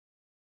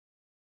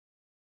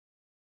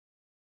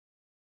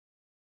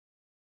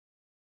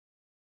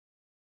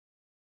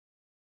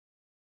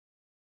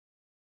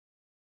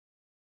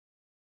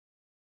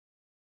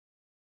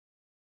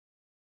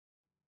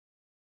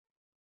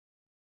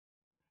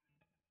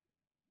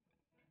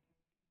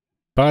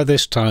By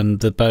this time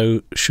the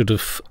bow should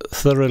have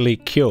thoroughly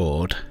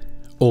cured,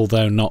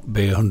 although not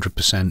be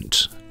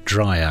 100%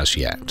 dry as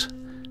yet.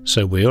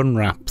 So we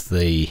unwrap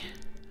the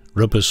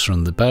rubbers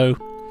from the bow,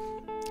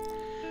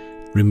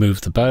 remove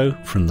the bow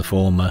from the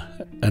former,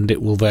 and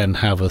it will then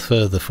have a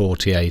further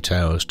 48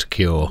 hours to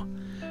cure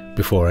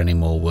before any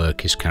more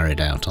work is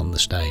carried out on the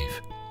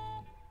stave.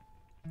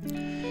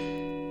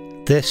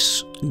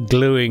 This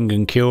gluing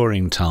and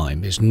curing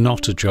time is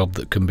not a job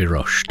that can be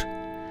rushed.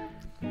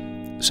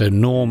 So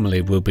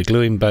normally we'll be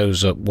gluing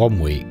bows up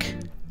 1 week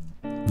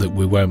that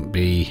we won't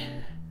be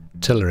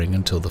tillering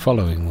until the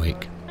following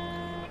week.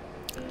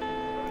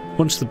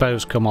 Once the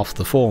bows come off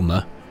the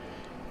former,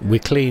 we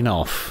clean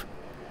off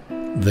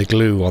the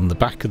glue on the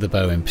back of the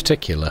bow in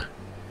particular,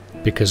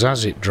 because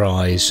as it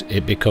dries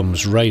it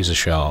becomes razor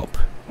sharp.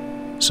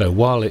 So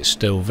while it's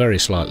still very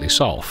slightly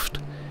soft,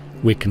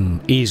 we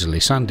can easily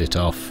sand it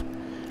off,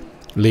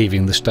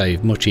 leaving the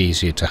stave much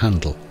easier to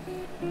handle.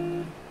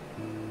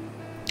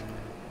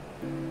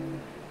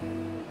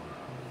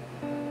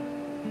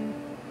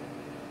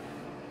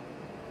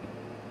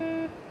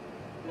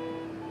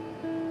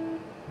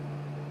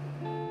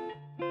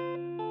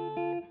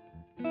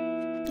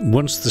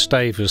 Once the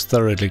stave has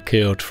thoroughly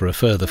cured for a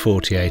further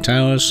 48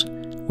 hours,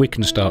 we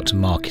can start to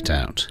mark it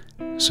out.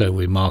 So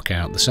we mark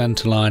out the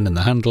centre line and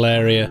the handle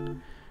area,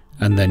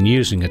 and then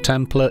using a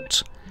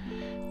template,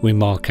 we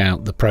mark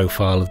out the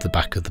profile of the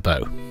back of the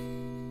bow.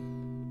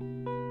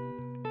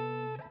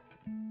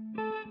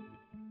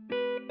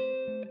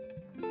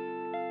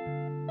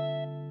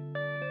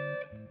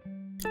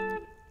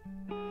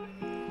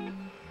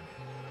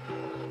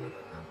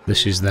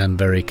 This is then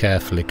very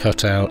carefully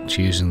cut out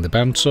using the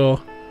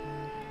bandsaw,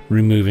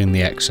 removing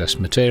the excess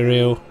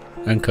material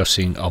and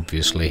cutting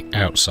obviously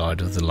outside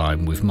of the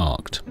line we've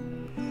marked.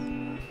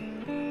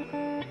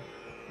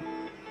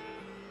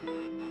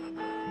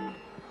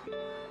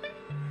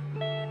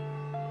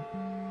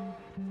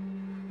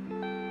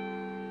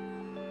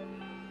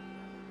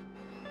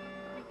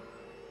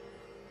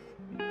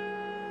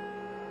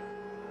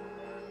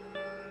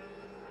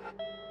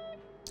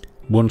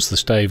 Once the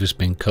stave has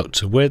been cut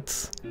to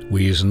width,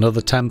 we use another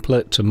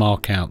template to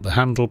mark out the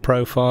handle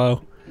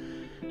profile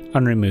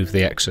and remove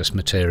the excess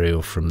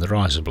material from the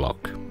riser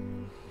block.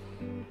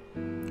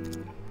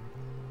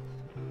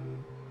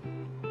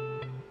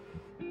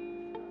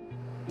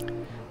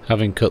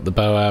 Having cut the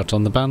bow out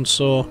on the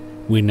bandsaw,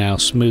 we now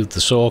smooth the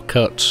saw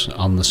cut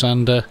on the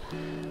sander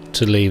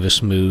to leave a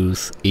smooth,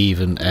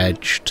 even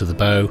edge to the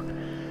bow,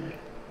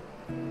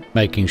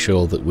 making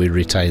sure that we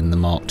retain the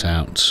marked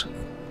out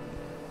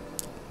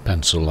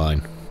pencil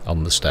line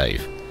on the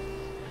stave.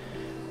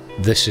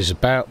 This is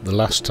about the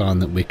last time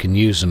that we can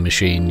use a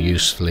machine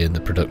usefully in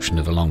the production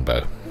of a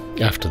longbow.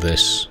 After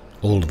this,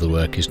 all of the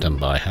work is done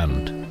by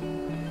hand.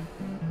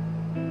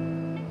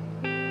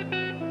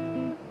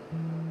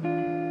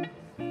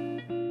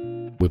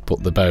 We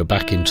put the bow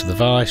back into the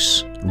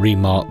vise,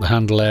 remark the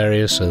handle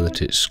area so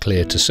that it's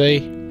clear to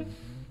see.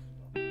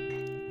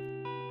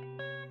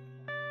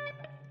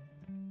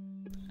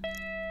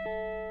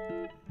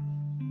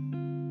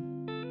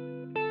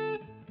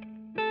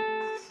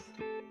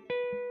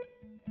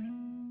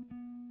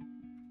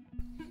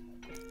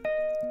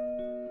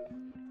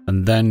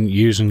 And then,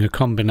 using a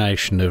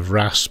combination of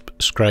rasp,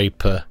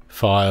 scraper,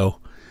 file,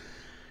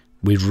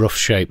 we rough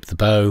shape the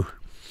bow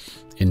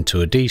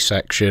into a D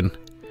section,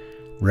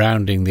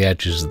 rounding the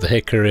edges of the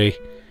hickory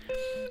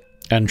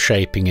and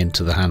shaping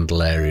into the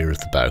handle area of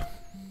the bow.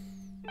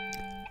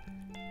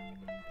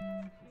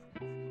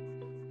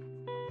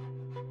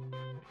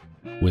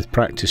 With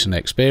practice and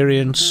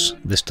experience,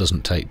 this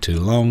doesn't take too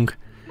long,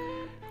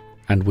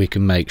 and we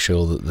can make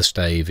sure that the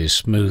stave is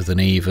smooth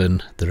and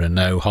even, there are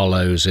no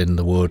hollows in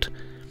the wood,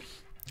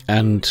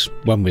 and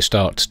when we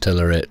start to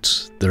tiller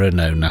it, there are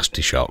no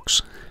nasty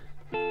shocks.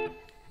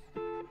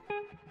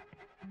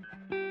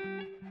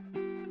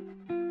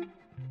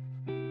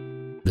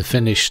 The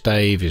finished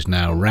stave is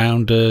now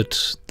rounded,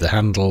 the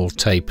handle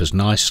tapers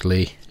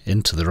nicely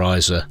into the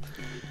riser,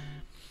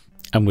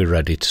 and we're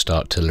ready to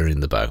start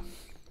tillering the bow.